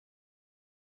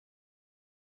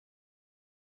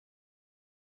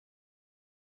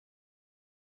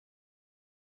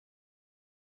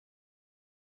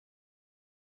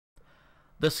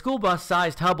The school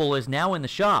bus-sized Hubble is now in the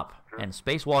shop, and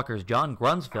spacewalkers John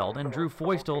Grunsfeld and Drew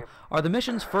Feustel are the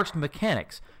mission's first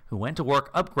mechanics who went to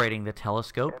work upgrading the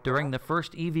telescope during the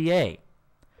first EVA.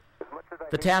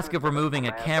 The task of removing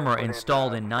a camera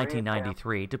installed in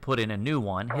 1993 to put in a new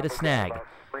one hit a snag.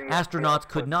 Astronauts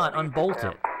could not unbolt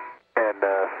it. And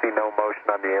see no motion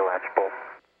on the A-latch bolt.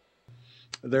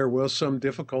 There was some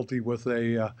difficulty with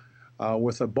a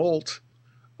bolt,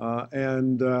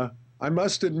 and I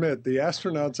must admit the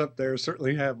astronauts up there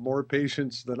certainly have more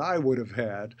patience than I would have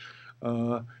had,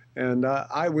 and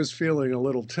I was feeling a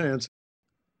little tense.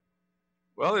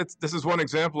 Well, this is one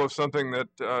example of something that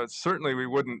certainly we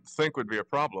wouldn't think would be a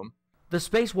problem. The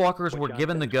spacewalkers were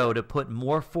given the go to put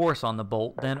more force on the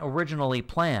bolt than originally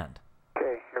planned.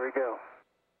 Okay, here we go.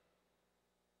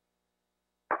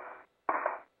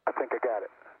 I think I got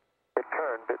it. It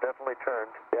turned. It definitely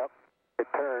turned. Yep, it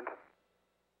turned.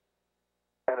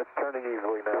 And it's turning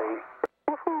easily now.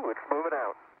 Woohoo, it's moving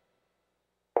out.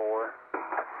 4.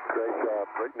 Great job.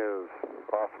 Great news.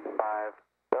 Awesome. 5.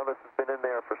 Well, this has been in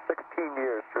there for 16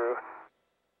 years, Drew.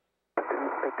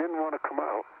 It didn't want to come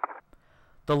out.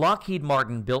 The Lockheed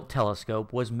Martin-built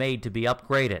telescope was made to be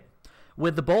upgraded.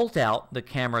 With the bolt out, the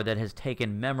camera that has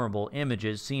taken memorable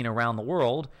images seen around the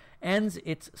world ends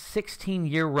its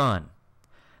 16-year run.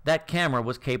 That camera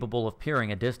was capable of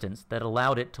peering a distance that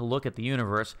allowed it to look at the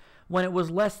universe when it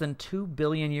was less than 2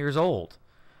 billion years old.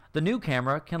 The new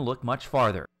camera can look much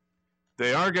farther.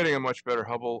 They are getting a much better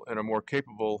Hubble and a more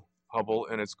capable Hubble,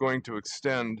 and it's going to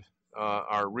extend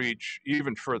our reach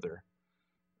even further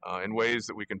in ways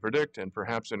that we can predict and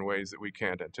perhaps in ways that we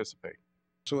can't anticipate.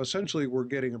 So essentially we're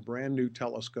getting a brand new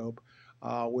telescope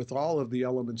with all of the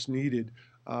elements needed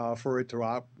for it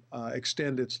to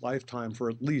extend its lifetime for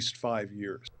at least 5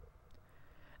 years.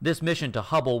 This mission to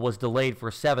Hubble was delayed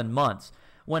for 7 months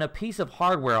when a piece of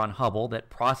hardware on Hubble that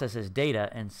processes data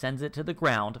and sends it to the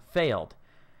ground failed.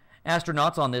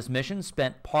 Astronauts on this mission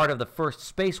spent part of the first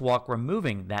spacewalk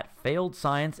removing that failed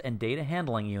science and data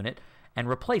handling unit and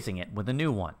replacing it with a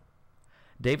new one.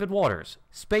 David Waters,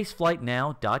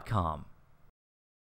 spaceflightnow.com.